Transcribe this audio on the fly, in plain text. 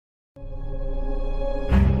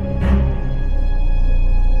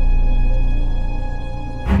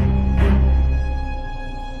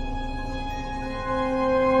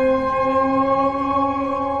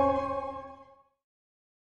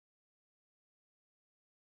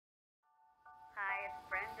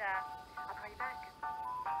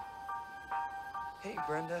Hey,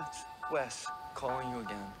 Brenda, it's Wes calling you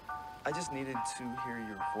again. I just needed to hear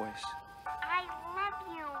your voice. I love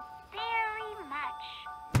you very much.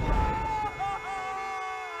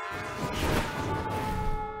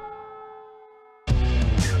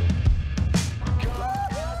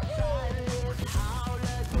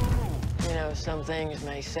 You know, some things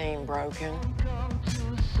may seem broken.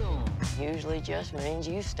 Usually just means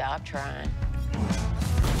you stop trying.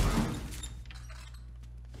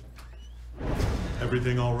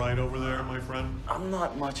 Everything all right over there, my friend? I'm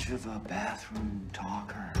not much of a bathroom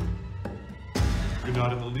talker. You're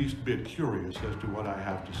not in the least bit curious as to what I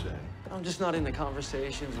have to say. I'm just not into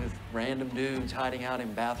conversations with random dudes hiding out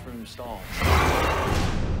in bathroom stalls.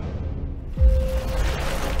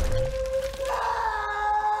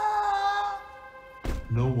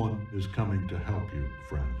 No one is coming to help you,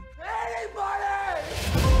 friend. Anybody!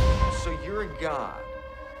 So you're a god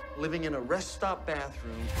living in a rest stop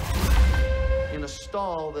bathroom in a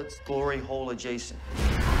stall that's glory hole adjacent.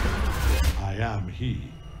 I am he.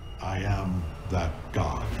 I am that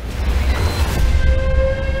God.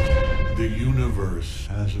 The universe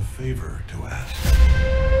has a favor to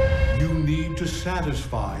ask. You need to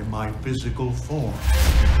satisfy my physical form.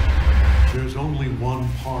 There's only one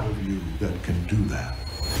part of you that can do that.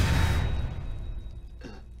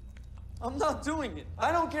 I'm not doing it.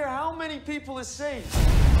 I don't care how many people it saves.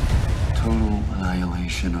 Total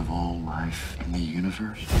annihilation of all life in the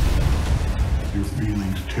universe. Your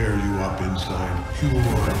feelings tear you up inside, pure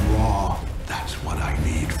and raw. That's what I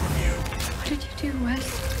need from you. What did you do, Wes?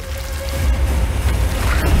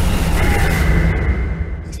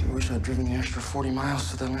 Makes me wish I'd driven the extra 40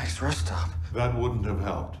 miles to the next rest stop. That wouldn't have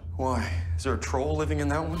helped. Why? Is there a troll living in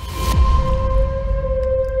that one?